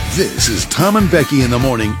This is Tom and Becky in the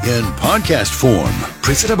morning in podcast form.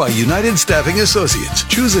 Presented by United Staffing Associates.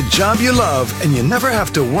 Choose a job you love and you never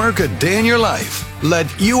have to work a day in your life.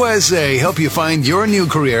 Let USA help you find your new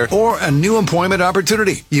career or a new employment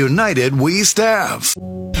opportunity. United We Staff.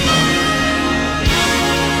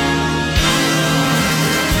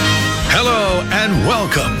 Hello and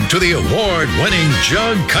welcome to the award-winning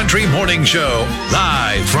Jug Country Morning Show,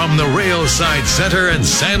 live from the Railside Center in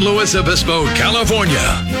San Luis Obispo,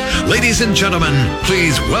 California. Ladies and gentlemen,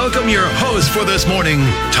 please welcome your hosts for this morning,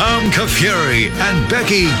 Tom Kafuri and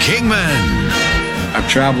Becky Kingman. I've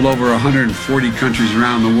traveled over 140 countries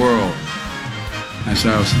around the world.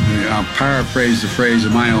 I'll paraphrase the phrase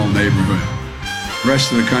of my own neighborhood. The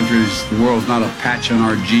rest of the countries, the world's not a patch on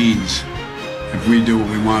our genes. If we do what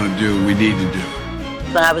we want to do, we need to do.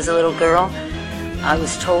 When I was a little girl, I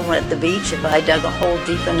was told at the beach if I dug a hole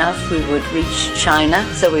deep enough, we would reach China.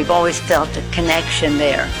 So we've always felt a connection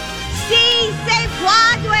there. Si, c'est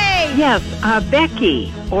Broadway! Yes,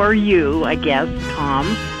 Becky, or you, I guess, Tom.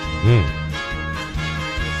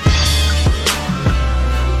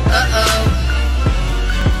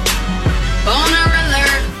 Boner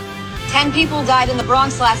alert! 10 people died in the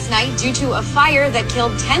Bronx last night due to a fire that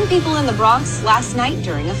killed 10 people in the Bronx last night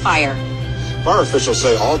during a fire. Fire officials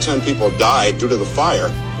say all 10 people died due to the fire,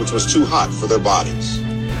 which was too hot for their bodies.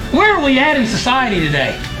 Where are we at in society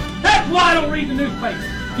today? That's why I don't read the newspaper,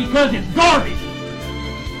 because it's garbage.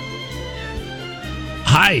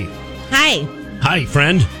 Hi. Hi. Hi,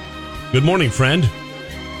 friend. Good morning, friend.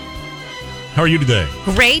 How are you today?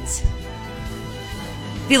 Great.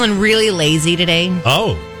 Feeling really lazy today.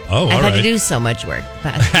 Oh, I've had to do so much work.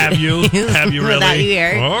 Have you? Have you really? Without you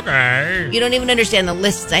here. Okay. You don't even understand the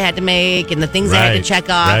lists I had to make and the things I had to check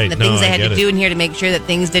off and the things I had to do in here to make sure that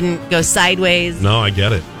things didn't go sideways. No, I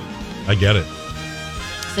get it.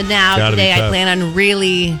 So now, today, I plan on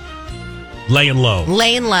really... Laying low.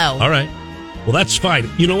 All right. Well, that's fine.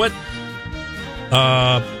 You know what?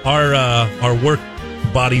 Our work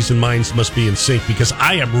bodies and minds must be in sync because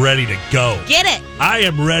I am ready to go. Get it. I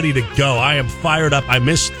am ready to go. I am fired up. I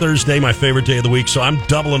missed Thursday, my favorite day of the week, so I'm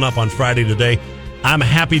doubling up on Friday today. I'm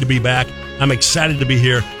happy to be back. I'm excited to be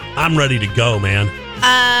here. I'm ready to go, man.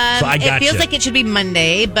 So I got it feels like it should be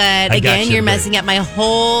Monday, but again, you're messing up my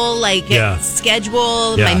whole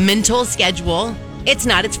schedule, my mental schedule. It's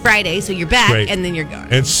not. It's Friday, so you're back, and then you're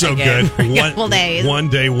gone. It's so good. Couple days. 1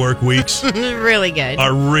 day work weeks really good.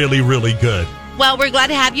 Are really, really good. Well, we're glad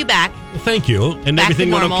to have you back. Well, thank you. And back everything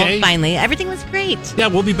to normal, went okay? Finally. Everything was great. Yeah,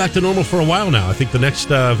 we'll be back to normal for a while now. I think the next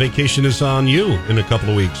vacation is on you in a couple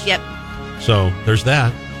of weeks. Yep. So there's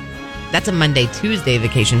that. That's a Monday, Tuesday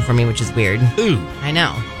vacation for me, which is weird. Ooh. I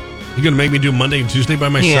know. You're going to make me do Monday and Tuesday by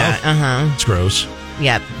myself? Yeah, uh-huh. It's gross.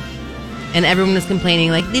 Yep. And everyone was complaining,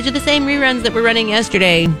 like, these are the same reruns that were running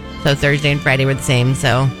yesterday. So Thursday and Friday were the same,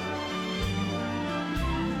 so.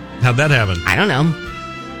 How'd that happen? I don't know.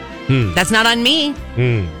 That's not on me.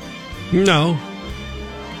 No.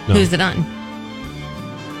 Who's it on?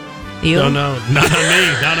 You? No,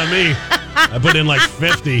 not on me. I put in like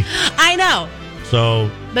 50. I know. So.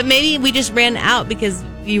 But maybe we just ran out because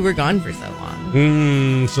you were gone for so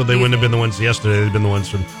long. So they wouldn't have been the ones yesterday. They'd been the ones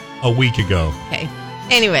from a week ago. Okay.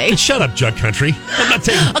 Anyway. Shut up, Jug Country. I'm not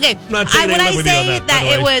taking. Okay. I'm not taking when I with say you on that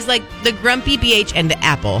it was like the Grumpy BH and the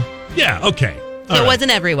Apple. Yeah. Okay. So it wasn't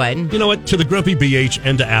everyone. You know what? To the Grumpy BH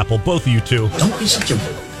and to Apple, both of you two. Don't be such a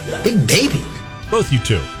big baby. Both you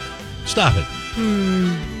two. Stop it.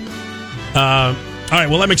 All right.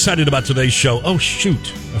 Well, I'm excited about today's show. Oh,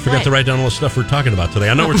 shoot. I forgot to write down all the stuff we're talking about today.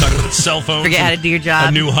 I know we're talking about cell phones. Forget how to do your job.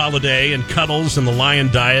 A new holiday and cuddles and the Lion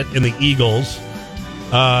Diet and the Eagles.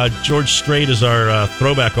 George Strait is our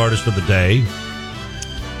throwback artist of the day.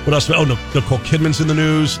 What else? Oh, no, Nicole Kidman's in the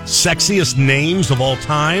news. Sexiest names of all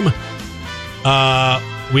time.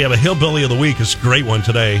 We have a Hillbilly of the Week. It's a great one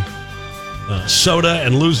today. Soda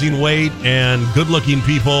and losing weight and good-looking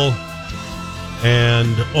people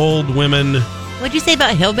and old women. What'd you say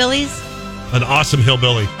about hillbillies? An awesome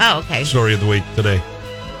hillbilly. Oh, okay. Story of the week today.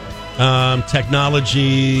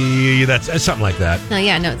 Technology, that's something like that. Oh,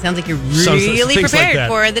 yeah, no, it sounds like you're really prepared like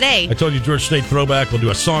for the day. I told you George Strait throwback. We'll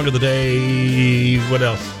do a song of the day. What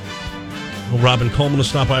else? Well, Robin Coleman will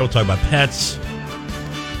stop by. We'll talk about pets.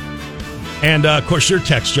 And, of course, your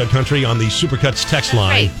text, Jug Country, on the Supercuts text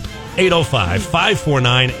line.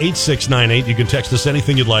 805-549-8698. You can text us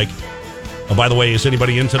anything you'd like. Oh, by the way, is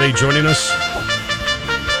anybody in today joining us?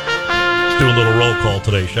 Let's do a little roll call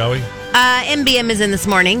today, shall we? MBM is in this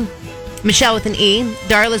morning. Michelle with an E.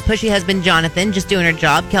 Darla's pushy husband, Jonathan, just doing her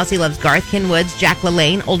job. Kelsey loves Garth. Ken Woods, Jack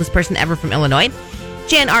LaLanne, oldest person ever from Illinois.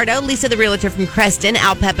 Jan Ardo, Lisa the realtor from Creston,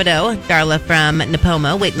 Al Pepito, Darla from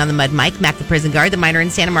Napomo, Waiting on the Mud Mike, Mac the prison guard, the miner in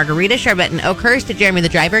Santa Margarita, Charbette and Oakhurst, Jeremy the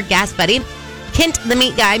driver, Gas Buddy, Kent the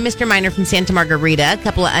meat guy, Mr. Miner from Santa Margarita, a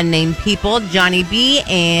couple of unnamed people, Johnny B,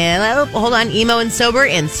 and Emo and Sober,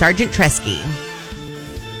 and Sergeant Tresky.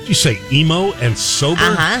 Did you say emo and sober?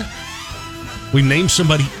 Uh-huh. We named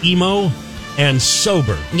somebody emo and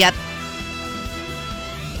sober. Yep.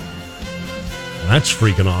 That's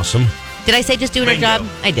freaking awesome. Did I say just doing her job?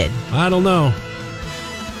 I did. I don't know.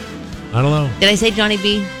 Did I say Johnny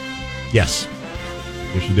B? Yes.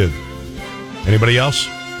 Yes, you did. Anybody else?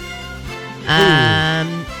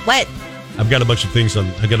 What? I've got a bunch of things I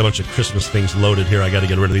got a bunch of Christmas things loaded here. I got to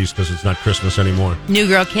get rid of these because it's not Christmas anymore. New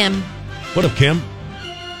girl Kim. What up, Kim?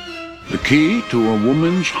 The key to a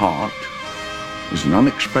woman's heart is an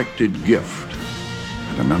unexpected gift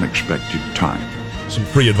at an unexpected time. Some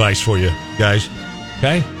free advice for you guys.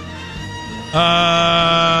 Okay?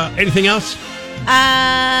 Anything else?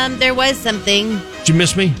 There was something. Did you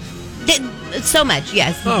miss me? So much,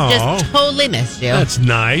 yes. Oh, just totally missed you. That's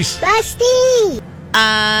nice. Rusty!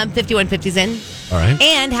 5150's in. All right.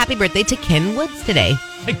 And happy birthday to Ken Woods today.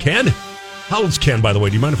 Hey, Ken. How old's Ken, by the way?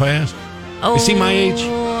 Do you mind if I ask? Oh, is he my age?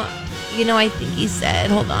 You know, I think he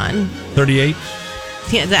said, hold on. 38?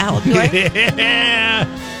 Yeah, is that how old you are? Yeah.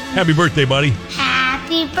 Happy birthday, buddy.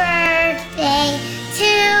 Happy birthday to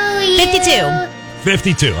you.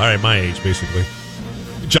 52. All right, my age, basically.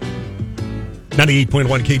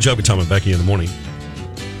 98.1 K-Jug with Tom and Becky in the morning.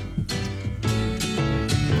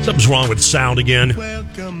 Something's wrong with the sound again.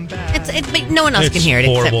 No one else can hear it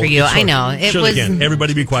except for you. I know. It was. Again.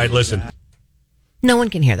 Everybody be quiet. Listen. No one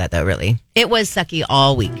can hear that, though, really. It was sucky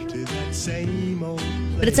all week.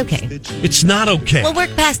 But it's okay. It's not okay. We'll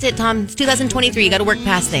work past it, Tom. It's 2023. You got to work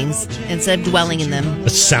past things instead of dwelling in them. The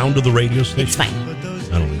sound of the radio station? It's fine.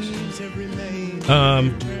 I don't think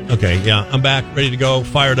so. Okay, yeah. I'm back. Ready to go.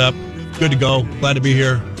 Fired up. Good to go. Glad to be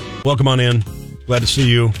here. Welcome on in. Glad to see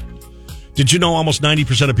you. Did you know almost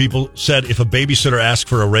 90% of people said if a babysitter asked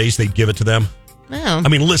for a raise, they'd give it to them? Oh. I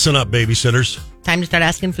mean, listen up, babysitters. Time to start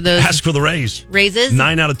asking for those. Ask for the raise. Raises?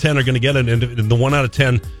 9 out of 10 are going to get it, and the 1 out of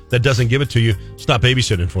 10 that doesn't give it to you, stop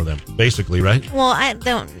babysitting for them, basically, right? Well, I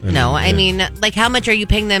don't know. I mean, like, how much are you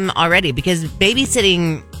paying them already? Because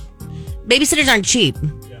babysitters aren't cheap.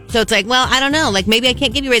 So it's like, well, I don't know. Like, maybe I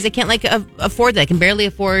can't give you a raise. I can't, like, afford that. I can barely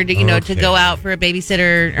afford, to go out for a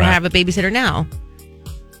babysitter or have a babysitter now.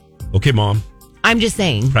 Okay, Mom. I'm just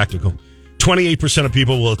saying. Practical. 28% of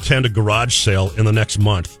people will attend a garage sale in the next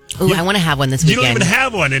month. Ooh, I want to have one this weekend. You don't even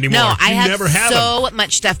have one anymore. No, I have never have so them.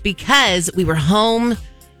 much stuff because we were home,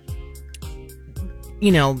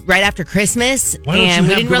 right after Christmas, and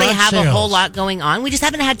we didn't really have a whole lot going on. We just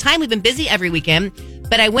haven't had time. We've been busy every weekend.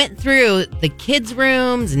 But I went through the kids'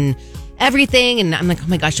 rooms and everything, and I'm like, oh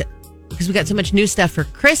my gosh, because we got so much new stuff for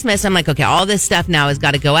Christmas. I'm like, okay, all this stuff now has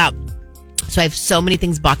got to go out. So I have so many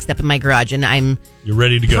things boxed up in my garage, and you're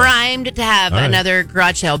ready to go. Primed to have another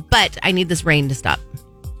garage sale, but I need this rain to stop.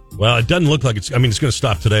 Well, it doesn't look like it's going to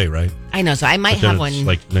stop today, right? I know, so I might have one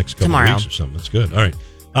like next couple tomorrow. Of weeks or something. That's good. All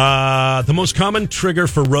right. The most common trigger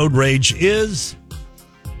for road rage is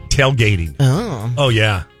tailgating. Oh,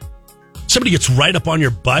 yeah. Somebody gets right up on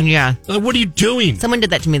your butt. Yeah. Like, what are you doing? Someone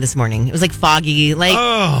did that to me this morning. It was like foggy.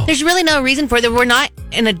 There's really no reason for it. We're not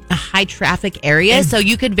in a high traffic area, so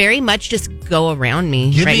you could very much just go around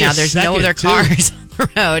me right now. There's no other cars on the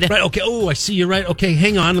road. Right. Okay. Oh, I see you. Right. Okay.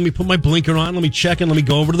 Hang on. Let me put my blinker on. Let me check and let me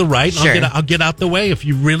go over to the right. Sure. I'll get out the way if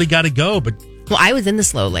you really got to go. But I was in the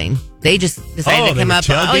slow lane. They just decided to come up.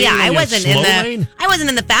 Oh yeah, I wasn't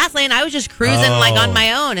in the fast lane. I was just cruising on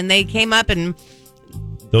my own, and they came up and.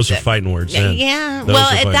 Those are fighting words. Yeah. Well,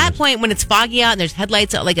 at that point, when it's foggy out and there's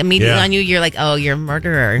headlights immediately on you, you're like, oh, you're a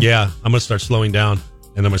murderer. Yeah. I'm going to start slowing down,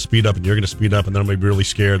 and I'm going to speed up, and you're going to speed up, and then I'm going to be really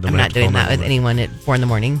scared. I'm not doing that with anyone at 4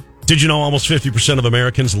 a.m. Did you know almost 50% of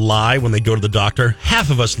Americans lie when they go to the doctor?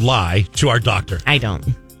 Half of us lie to our doctor. I don't.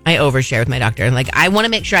 I overshare with my doctor. Like, I want to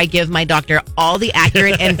make sure I give my doctor all the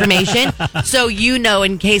accurate information so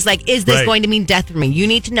in case, is this going to mean death for me? You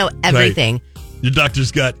need to know everything. Right. Your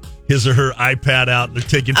doctor's got his or her iPad out. They're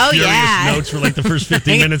taking furious notes for the first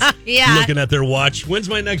 15 minutes, looking at their watch. When's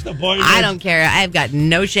my next appointment? I don't care. I've got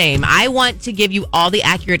no shame. I want to give you all the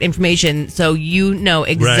accurate information so you know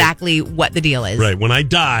exactly what the deal is. Right. When I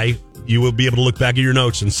die, you will be able to look back at your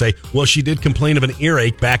notes and say, well, she did complain of an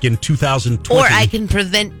earache back in 2020. Or I can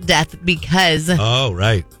prevent death because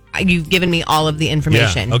you've given me all of the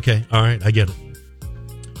information. Yeah. Okay. All right. I get it.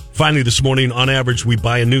 Finally, this morning, on average, we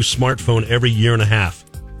buy a new smartphone every year and a half.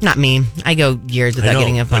 Not me. I go years without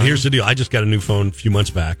getting a phone. But here's the deal. I just got a new phone a few months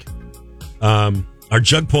back. Our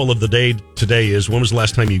jug poll of the day today is, when was the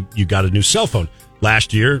last time you got a new cell phone?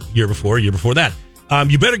 Last year, year before that.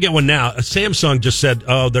 You better get one now. Samsung just said,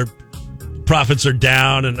 their profits are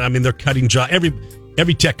down, and I mean, they're cutting jobs.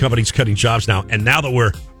 Every tech company's cutting jobs now. And now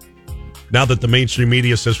that the mainstream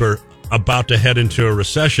media says we're about to head into a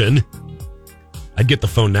recession, I'd get the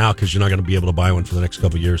phone now because you're not going to be able to buy one for the next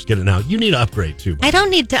couple of years. Get it now. You need to upgrade too. I don't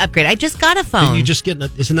need to upgrade. I just got a phone. Did you just get?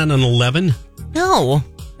 Isn't that an 11? No,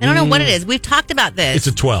 I don't know what it is. We've talked about this. It's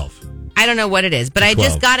a 12. I don't know what it is, but I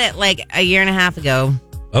just got it like a year and a half ago.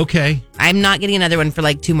 Okay. I'm not getting another one for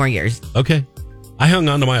like 2 more years. Okay. I hung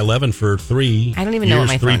on to my 11 for 3 years. I don't even know what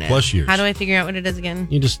my phone is. 3+ years. How do I figure out what it is again?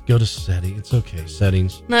 You just go to settings. It's okay.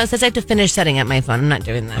 Settings. No, it says I have to finish setting up my phone. I'm not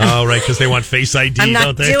doing that. Oh, right, because they want Face ID, I'm not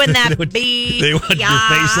don't they? doing that, They want your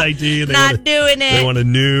Face ID. Doing it. They want a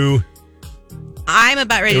new... I'm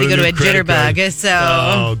about ready to go to a jitterbug, so...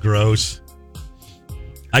 Oh, gross.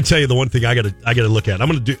 I tell you the one thing I gotta look at. I'm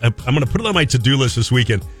gonna put it on my to-do list this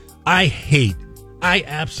weekend. I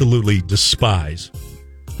absolutely despise,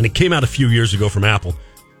 and it came out a few years ago from Apple,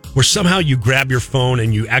 where somehow you grab your phone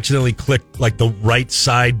and you accidentally click like the right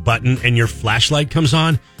side button and your flashlight comes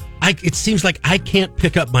on. It seems like I can't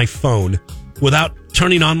pick up my phone without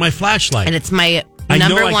turning on my flashlight. And it's my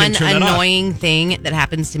number one annoying thing that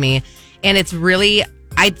happens to me. And it's really,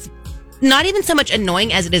 not even so much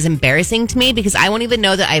annoying as it is embarrassing to me, because I won't even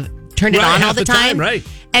know that I've turned it on all the time. Right.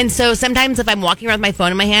 And so sometimes if I'm walking around with my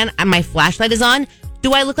phone in my hand and my flashlight is on,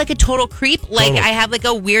 do I look like a total creep? Like I have like a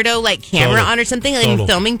weirdo like camera on or something, like I'm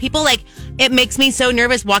filming people? Like, it makes me so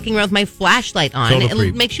nervous walking around with my flashlight on.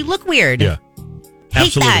 It makes you look weird. Yeah. Hate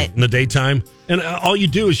absolutely. that. In the daytime. And all you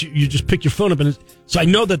do is you just pick your phone up, and so I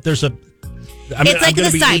know that there's a... It's like the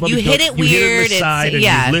side. You hit it weird. You hit it the side, and you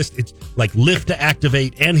it's like lift to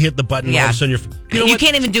activate and hit the button. All of a sudden you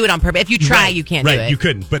can't even do it on purpose. If you try, you can't do it. You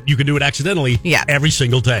couldn't, but you can do it accidentally every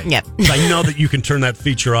single day. Yep. So I know that you can turn that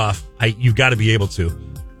feature off. You've got to be able to.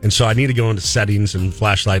 And so I need to go into settings and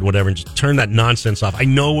flashlight and whatever and just turn that nonsense off. I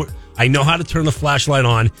know how to turn the flashlight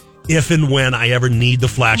on if and when I ever need the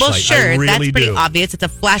flashlight. Well, sure, I really that's pretty do. obvious. It's a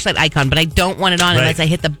flashlight icon, but I don't want it on unless I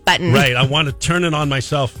hit the button. Right, I want to turn it on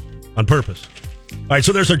myself on purpose. All right,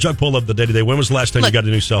 so there's our jug poll of the day today. When was the last time you got a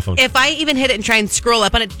new cell phone? If I even hit it and try and scroll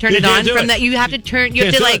up on it to turn it on, from that you have to turn, you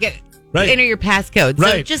have to enter your passcode.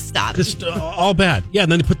 So just stop. Just all bad. Yeah,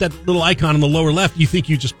 and then you put that little icon in the lower left. You think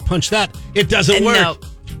you just punch that. It doesn't work. No. All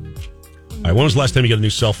right, when was the last time you got a new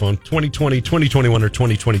cell phone? 2020, 2021, or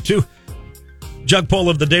 2022? Jug poll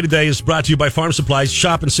of the day today is brought to you by Farm Supplies.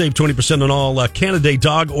 Shop and save 20% on all Canaday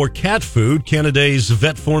dog or cat food. Canaday's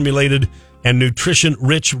vet-formulated and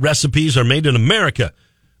nutrition-rich recipes are made in America.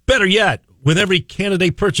 Better yet, with every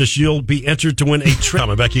Canaday purchase, you'll be entered to win a trip.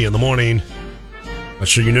 I'm Becky in the morning. Not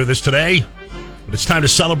sure you knew this today, but it's time to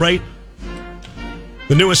celebrate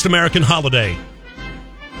the newest American holiday.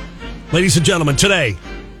 Ladies and gentlemen, today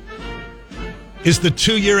is the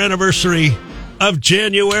 2-year anniversary of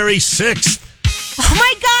January 6th. Oh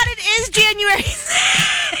my God, it is January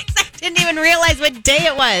 6th. I didn't even realize what day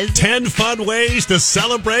it was. 10 fun ways to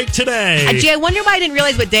celebrate today. Gee, I wonder why I didn't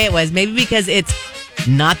realize what day it was. Maybe because it's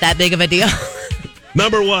not that big of a deal.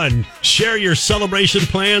 Number 1, share your celebration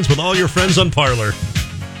plans with all your friends on Parler.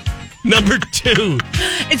 Number 2.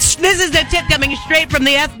 This is the tip coming straight from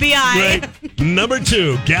the FBI. Right. Number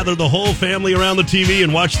 2, gather the whole family around the TV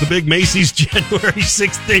and watch the big Macy's January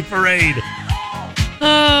 6th Day Parade.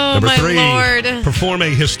 Oh, Number my 3, Lord. Perform a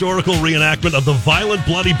historical reenactment of the violent,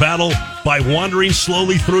 bloody battle by wandering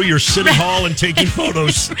slowly through your city hall and taking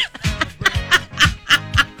photos.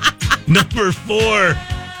 Number 4,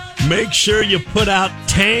 make sure you put out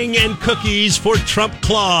Tang and cookies for Trump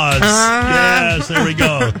Claus. Yes, there we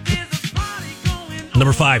go.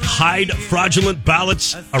 Number 5, hide fraudulent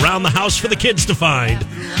ballots around the house for the kids to find.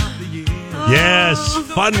 Yes,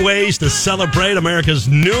 fun ways to celebrate America's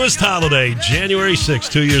newest holiday, January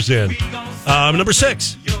 6th, 2 years in. Number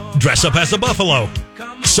 6, dress up as a buffalo.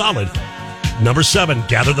 Solid. Number 7,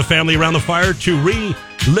 gather the family around the fire to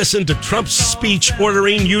re-listen to Trump's speech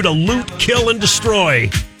ordering you to loot, kill, and destroy.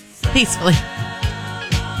 Peacefully.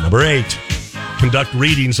 Number 8, conduct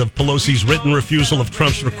readings of Pelosi's written refusal of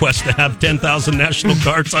Trump's request to have 10,000 National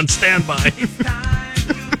Guards on standby.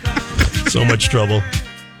 So much trouble.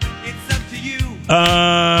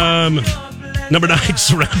 Number 9,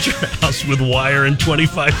 surround your house with wire and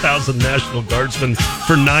 25,000 National Guardsmen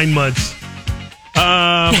for 9 months.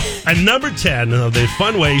 And number 10, the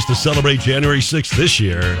fun ways to celebrate January 6th this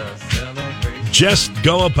year. Just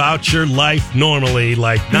go about your life normally,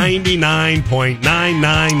 like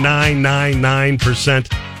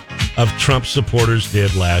 99.99999% of Trump supporters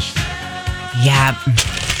did last year. Yeah.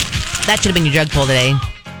 That should have been your jug pull today.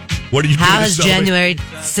 What are you doing? How has January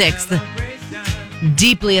 6th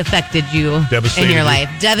deeply affected you Devastated in your you. life?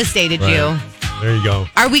 Devastated you. There you go.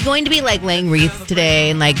 Are we going to be like laying wreaths today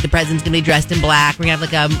and like the president's going to be dressed in black? We're going to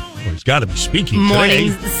have like Well, he's got to be speaking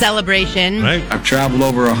morning today. celebration. Right. I've traveled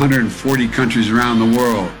over 140 countries around the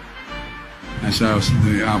world.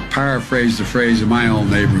 I'll paraphrase the phrase of my own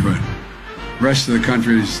neighborhood. The rest of the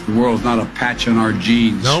countries, the world's not a patch on our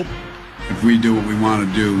genes. Nope. If we do what we want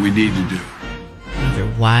to do, we need to do. These are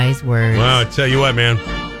wise words. Well, I tell you what, man.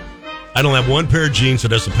 I don't have one pair of jeans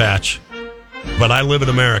that has a patch, but I live in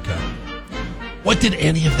America. What did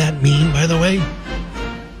any of that mean, by the way?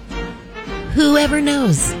 Whoever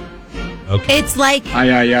knows. Okay. It's like...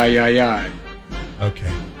 Aye.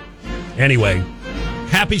 Okay. Anyway,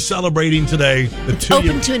 happy celebrating today.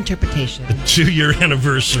 Open to interpretation. The 2-year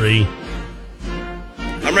anniversary.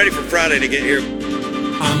 I'm ready for Friday to get here.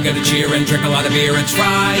 I'm gonna cheer and drink a lot of beer. It's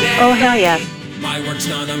Friday. Oh, hell yeah. My work's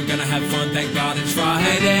done. I'm gonna have fun. Thank God it's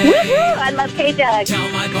Friday. Woohoo! I love K-Doug. Tell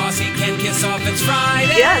my boss he can kiss off. It's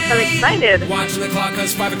Friday. Yes, I'm excited. Watching the clock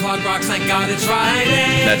cause 5 o'clock rocks. Thank God it's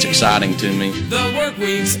Friday. That's exciting to me. The work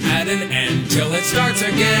week's at an end till it starts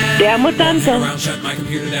again. Damn with them. Around, shut my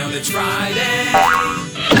computer down. It's Friday.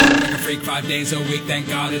 Like a freak 5 days a week. Thank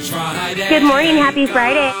God it's Friday. Good morning. Happy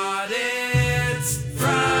Friday. God, it's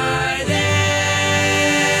Friday.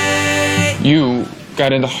 You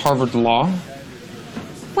got into Harvard Law?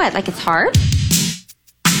 What, like it's hard?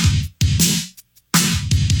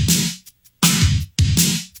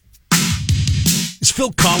 Is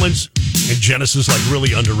Phil Collins and Genesis like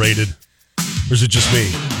really underrated? Or is it just me?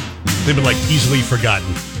 They've been like easily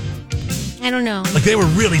forgotten. I don't know. Like they were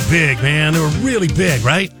really big, man. They were really big,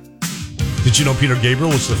 right? Did you know Peter Gabriel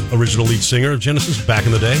was the original lead singer of Genesis back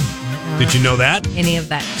in the day? Did you know that? Any of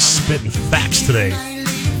that. Spitting facts today.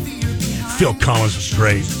 Phil Collins was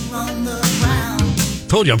great.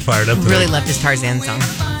 Told you I'm fired up today. Really loved his Tarzan song.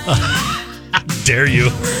 How dare you?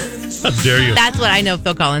 How dare you? That's what I know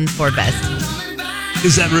Phil Collins for best.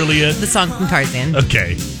 Is that really it? The song from Tarzan.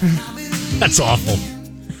 Okay. That's awful.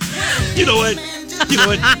 You know what?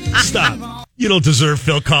 Stop. You don't deserve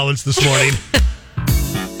Phil Collins this morning.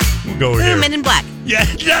 We'll go over here. Men in Black. Yeah.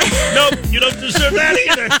 Nope. You don't deserve that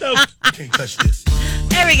either. Nope. Can't touch this.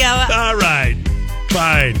 There we go. All right.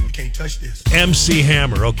 Fine. Can't touch this. MC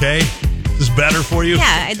Hammer, okay? Is this better for you?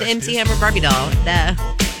 Yeah, the MC Hammer Barbie doll. Can't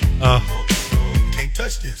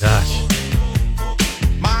touch this. Gosh.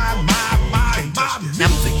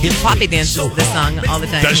 Poppy dances this song all the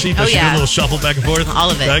time. Does she? Does she do a little shuffle back and forth? All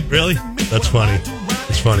of it. Like, really? That's funny.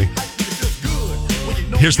 It's funny.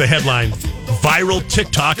 Here's the headline. Viral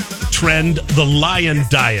TikTok trend, the lion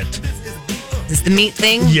diet. Is this the meat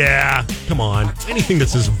thing? Yeah. Come on. Anything that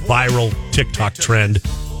says viral TikTok trend,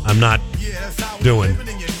 I'm not doing.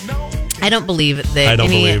 I don't believe that I don't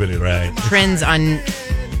any believe it, right? trends on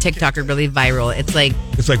TikTok are really viral. It's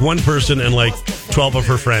like one person and like 12 of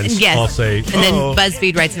her friends yes. all say, and then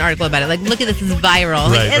BuzzFeed writes an article about it. Like, look at this, is viral.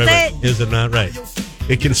 Right, like, Is it not right?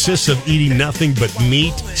 It consists of eating nothing but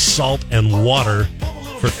meat, salt, and water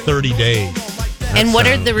for 30 days. And what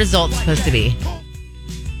are the results supposed to be?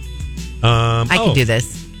 I can do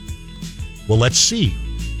this. Well, let's see.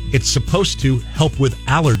 It's supposed to help with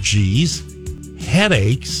allergies,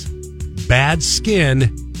 headaches, bad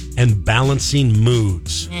skin, and balancing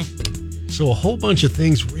moods. So a whole bunch of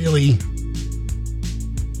things really,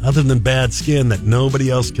 other than bad skin, that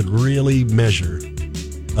nobody else can really measure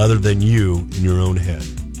other than you in your own head.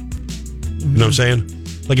 You know what I'm saying?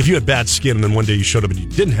 Like if you had bad skin and then one day you showed up and you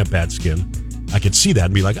didn't have bad skin, I could see that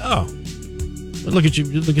and be like, oh, look at you,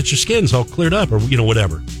 look at your skin's all cleared up, or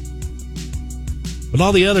whatever. But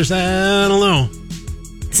all the others, I don't know.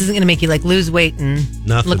 This isn't going to make you like lose weight and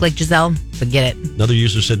look like Giselle. Forget it. Another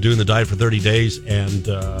user said doing the diet for 30 days, and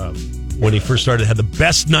when he first started, had the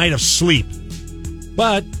best night of sleep.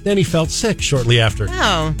 But then he felt sick shortly after.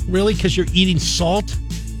 Oh. Really? Because you're eating salt?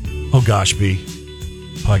 Oh, gosh, B.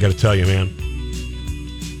 Oh, I got to tell you, man.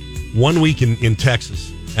 1 week in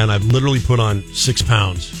Texas, and I've literally put on 6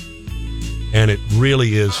 pounds. And it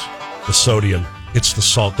really is the sodium. It's the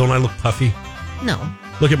salt. Don't I look puffy? No.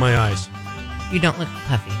 Look at my eyes. You don't look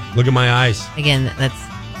puffy. Look at my eyes. Again, that's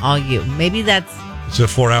all you. Maybe that's... Is it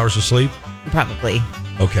 4 hours of sleep? Probably.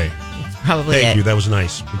 Okay. It's probably Thank you. That was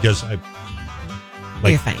nice. Because I...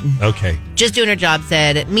 You're fine. Okay. Just doing her job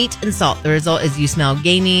said, meat and salt. The result is you smell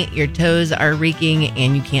gamey, your toes are reeking,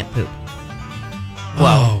 and you can't poop. Whoa.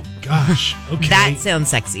 Oh, gosh. Okay. That sounds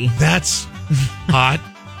sexy. That's hot.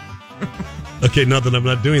 Okay, no, then I'm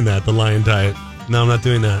not doing that, the lion diet. No, I'm not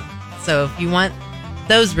doing that. So if you want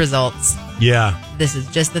those results, yeah, this is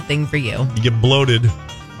just the thing for you. You get bloated.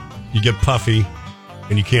 you get puffy,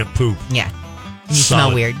 and you can't poop. Yeah. You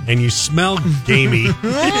smell weird. And you smell gamey.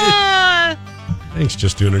 Thanks,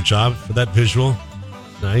 just doing her job for that visual.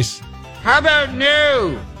 Nice. How about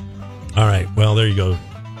new? All right. Well, there you go.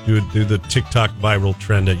 Do the TikTok viral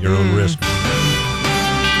trend at your own risk.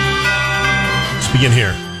 Let's begin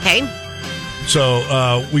here. Okay. So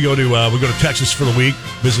we go to Texas for the week,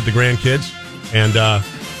 visit the grandkids, and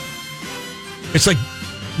it's like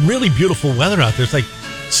really beautiful weather out there. It's like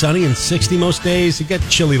sunny and 60 most days. It got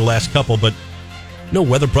chilly the last couple, but no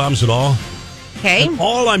weather problems at all. Okay. And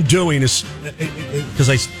all I'm doing is, because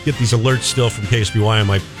I get these alerts still from KSBY on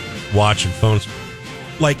my watch and phones,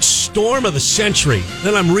 like storm of the century.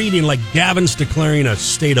 Then I'm reading like Gavin's declaring a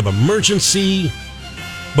state of emergency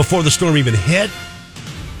before the storm even hit.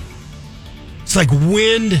 It's like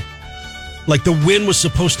wind, like the wind was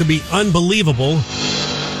supposed to be unbelievable.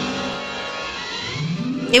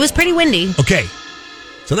 It was pretty windy. Okay.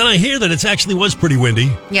 So then I hear that it actually was pretty windy.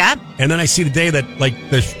 Yeah. And then I see today that like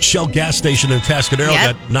the Shell gas station in Tascadero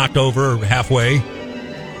got knocked over halfway.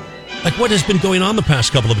 Like what has been going on the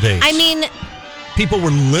past couple of days? I mean, people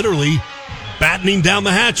were literally battening down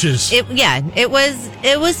the hatches. It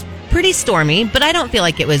was pretty stormy, but I don't feel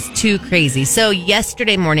like it was too crazy. So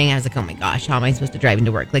yesterday morning I was like, oh my gosh, how am I supposed to drive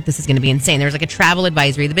into work? Like this is going to be insane. There was like a travel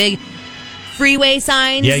advisory, the big freeway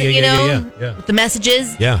signs, with the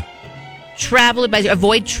messages. Yeah. Travel advisory,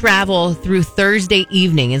 avoid travel through Thursday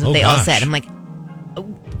evening is what they all said. I'm like,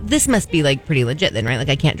 this must be like pretty legit then, right? Like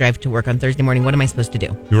I can't drive to work on Thursday morning. What am I supposed to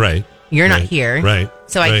do? Right. You're not here. Right.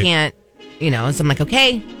 So I can't, so I'm like,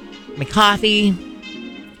 okay, my coffee,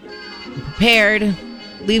 I'm prepared,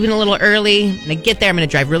 leaving a little early. When I get there, I'm going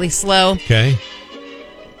to drive really slow. Okay.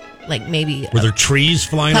 Like maybe were there trees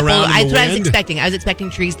flying around in the That's wind? what I was expecting. I was expecting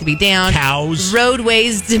trees to be down. Cows.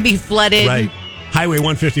 Roadways to be flooded. Right. Highway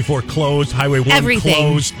 154 closed. Highway 1 Everything.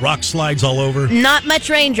 closed. Rock slides all over. Not much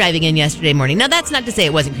rain driving in yesterday morning. Now, that's not to say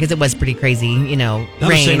it wasn't, because it was pretty crazy, rain. Not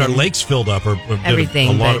saying our lakes filled up or everything.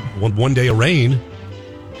 A lot of one day of rain.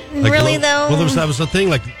 Like really, though? Well, that was the thing.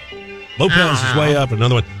 Like, Lopez is way up.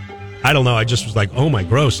 Another one. I don't know. I just was like, oh my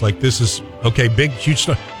gross. Like, this is, okay, big, huge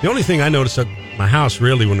stuff. The only thing I noticed at my house,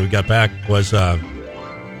 really, when we got back was, we have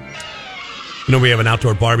an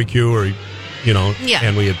outdoor barbecue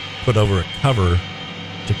and we had put over a cover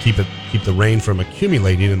to keep the rain from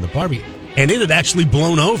accumulating in the barbecue. And it had actually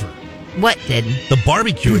blown over. What did? The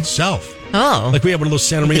barbecue itself. Oh. Like we have one of those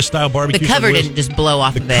Santa Maria style barbecues. The cover didn't just blow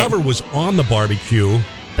off of it. The cover was on the barbecue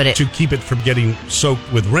to keep it from getting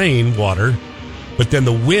soaked with rain water. But then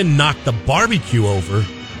the wind knocked the barbecue over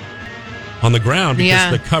on the ground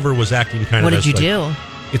because the cover was acting kind of. What did you do?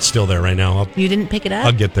 It's still there right now. You didn't pick it up?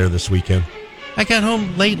 I'll get there this weekend. I got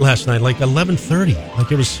home late last night, like 11:30.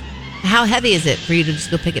 Like it was. How heavy is it for you to just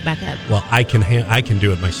go pick it back up? Well, I can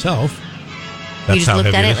do it myself. That's you just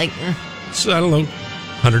looked at it like. It's, I don't know,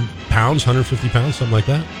 100 pounds, 150 pounds, something like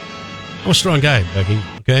that. I'm a strong guy, Becky.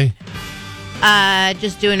 Okay.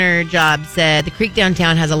 Just doing her job, said the creek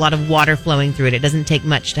downtown has a lot of water flowing through it. It doesn't take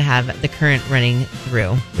much to have the current running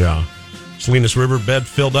through. Yeah. Salinas River bed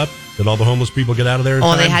filled up. Did all the homeless people get out of there in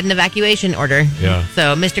time? They had an evacuation order. Yeah.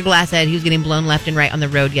 So Mr. Glass said he was getting blown left and right on the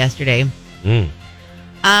road yesterday.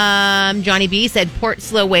 Johnny B said port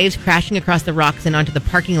slow waves crashing across the rocks and onto the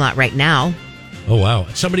parking lot right now. Oh, wow.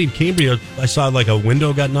 Somebody in Cambria, I saw like a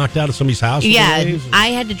window got knocked out of somebody's house. Yeah, I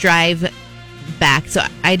had to drive back. So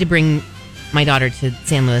I had to bring my daughter to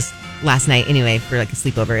San Luis last night anyway for like a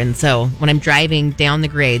sleepover. And so when I'm driving down the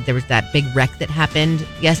grade, there was that big wreck that happened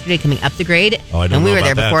yesterday coming up the grade. Oh, I don't know. And we were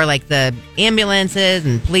there about before like the ambulances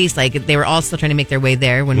and police, like they were all still trying to make their way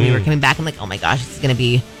there when we were coming back. I'm like, oh my gosh, this is going to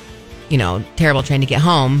be, terrible trying to get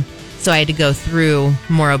home. So I had to go through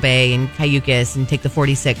Morro Bay and Cayucas and take the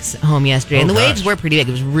 46 home yesterday. And the waves were pretty big.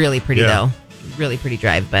 It was really pretty though. Really pretty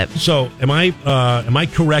drive. But so am I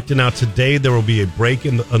correct? Now today there will be a break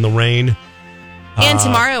in the rain. And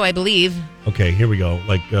tomorrow, I believe. Okay, here we go.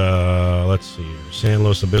 Like, let's see. San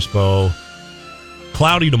Luis Obispo.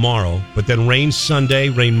 Cloudy tomorrow, but then rain Sunday,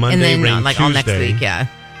 rain Monday, and then, rain like Tuesday. All next week, yeah.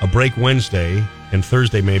 A break Wednesday and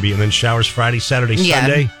Thursday maybe, and then showers Friday, Saturday,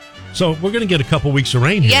 Sunday. So we're going to get a couple weeks of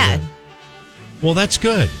rain here. Yeah. Then. Well, that's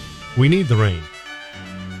good. We need the rain.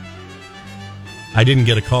 I didn't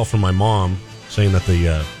get a call from my mom saying that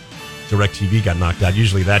the DirecTV got knocked out.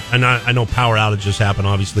 Usually that, and I know power outages happen,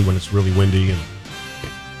 obviously, when it's really windy, and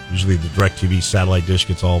usually the DirecTV satellite dish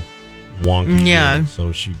gets all wonky. Yeah.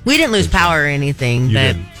 So we didn't lose power or anything. You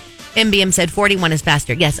but didn't. MBM said 41 is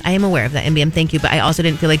faster. Yes, I am aware of that, MBM. Thank you. But I also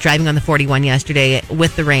didn't feel like driving on the 41 yesterday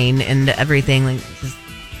with the rain and everything. Like, just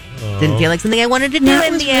didn't feel like something I wanted to do,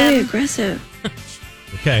 that MBM. was really aggressive.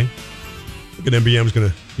 Okay. Look at MBM's going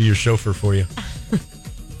to be your chauffeur for you.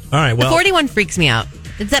 All right, well. The 41 freaks me out.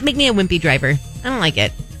 Does that make me a wimpy driver? I don't like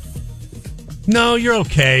it. No, you're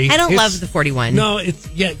okay. I don't love the 41. No,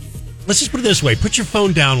 yeah. Let's just put it this way. Put your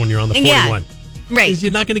phone down when you're on the 41. Yeah, right.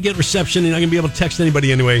 You're not going to get reception. You're not going to be able to text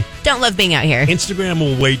anybody anyway. Don't love being out here. Instagram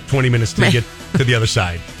will wait 20 minutes to get to the other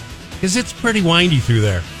side. Because it's pretty windy through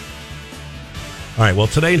there. All right, well,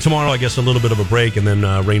 today and tomorrow, I guess a little bit of a break, and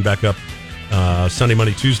then rain back up Sunday,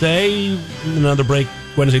 Monday, Tuesday, another break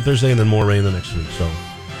Wednesday, Thursday, and then more rain the next week. So,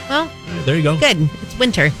 well, there you go. Good. It's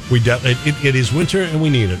winter. It is winter, and we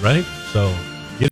need it, right? So